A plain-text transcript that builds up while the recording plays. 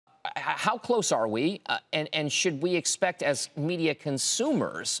How close are we? And should we expect as media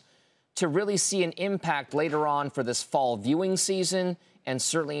consumers to really see an impact later on for this fall viewing season and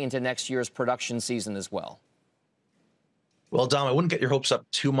certainly into next year's production season as well? Well, Dom, I wouldn't get your hopes up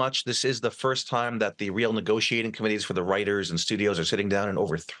too much. This is the first time that the real negotiating committees for the writers and studios are sitting down in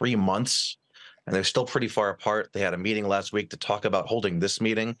over 3 months, and they're still pretty far apart. They had a meeting last week to talk about holding this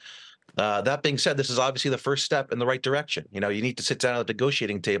meeting. That being said, this is obviously the first step in the right direction. You need to sit down at the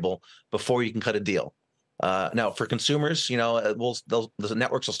negotiating table before you can cut a deal. Now, for consumers, the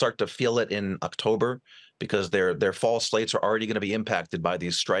networks will start to feel it in October because their fall slates are already going to be impacted by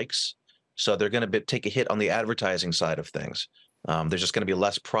these strikes. So they're going to take a hit on the advertising side of things. There's just going to be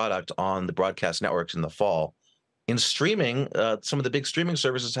less product on the broadcast networks in the fall. In streaming, some of the big streaming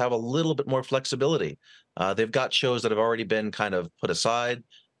services have a little bit more flexibility. They've got shows that have already been kind of put aside,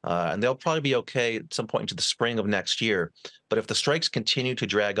 and they'll probably be okay at some point into the spring of next year. But if the strikes continue to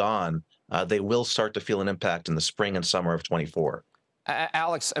drag on, they will start to feel an impact in the spring and summer of 24.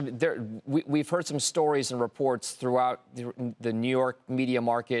 Alex, we've heard some stories and reports throughout the New York media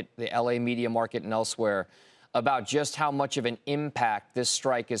market, the LA media market, and elsewhere about just how much of an impact this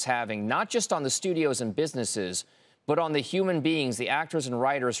strike is having, not just on the studios and businesses, but on the human beings, the actors and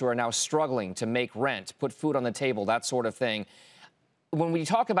writers who are now struggling to make rent, put food on the table, that sort of thing. When we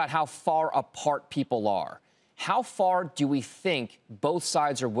talk about how far apart people are, how far do we think both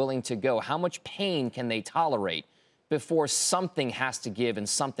sides are willing to go? How much pain can they tolerate before something has to give and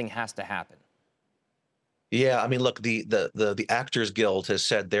something has to happen? Yeah, I mean, look, the Actors Guild has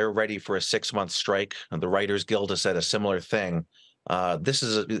said they're ready for a 6-month strike, and the Writers Guild has said a similar thing.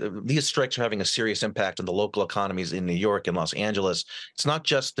 These strikes are having a serious impact on the local economies in New York and Los Angeles. It's not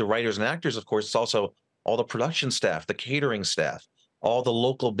just the writers and actors, of course. It's also all the production staff, the catering staff, all the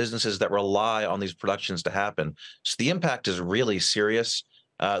local businesses that rely on these productions to happen. So the impact is really serious.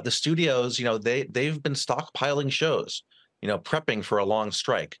 The studios, they've been stockpiling shows, prepping for a long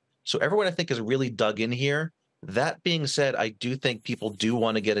strike. So everyone, I think, is really dug in here. That being said, I do think people do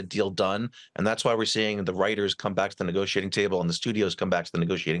want to get a deal done. And that's why we're seeing the writers come back to the negotiating table and the studios come back to the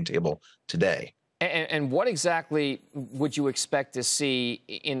negotiating table today. And what exactly would you expect to see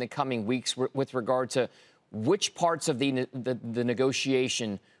in the coming weeks with regard to which parts of the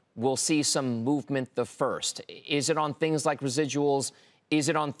negotiation will see some movement the first? Is it on things like residuals? Is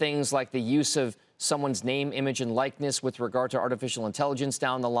it on things like the use of someone's name, image, and likeness with regard to artificial intelligence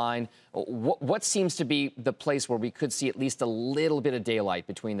down the line? What seems to be the place where we could see at least a little bit of daylight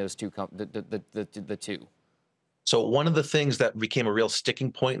between those two, the two? So one of the things that became a real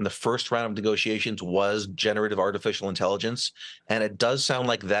sticking point in the first round of negotiations was generative artificial intelligence. And it does sound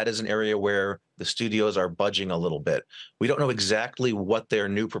like that is an area where the studios are budging a little bit. We don't know exactly what their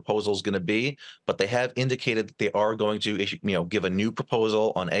new proposal is going to be, but they have indicated that they are going to issue, give a new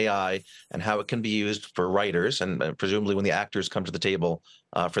proposal on AI and how it can be used for writers and presumably when the actors come to the table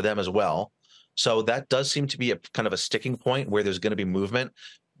for them as well. So that does seem to be a kind of a sticking point where there's going to be movement.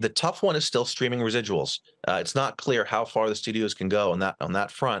 The tough one is still streaming residuals. It's not clear how far the studios can go on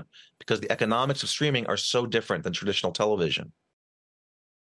that front because the economics of streaming are so different than traditional television.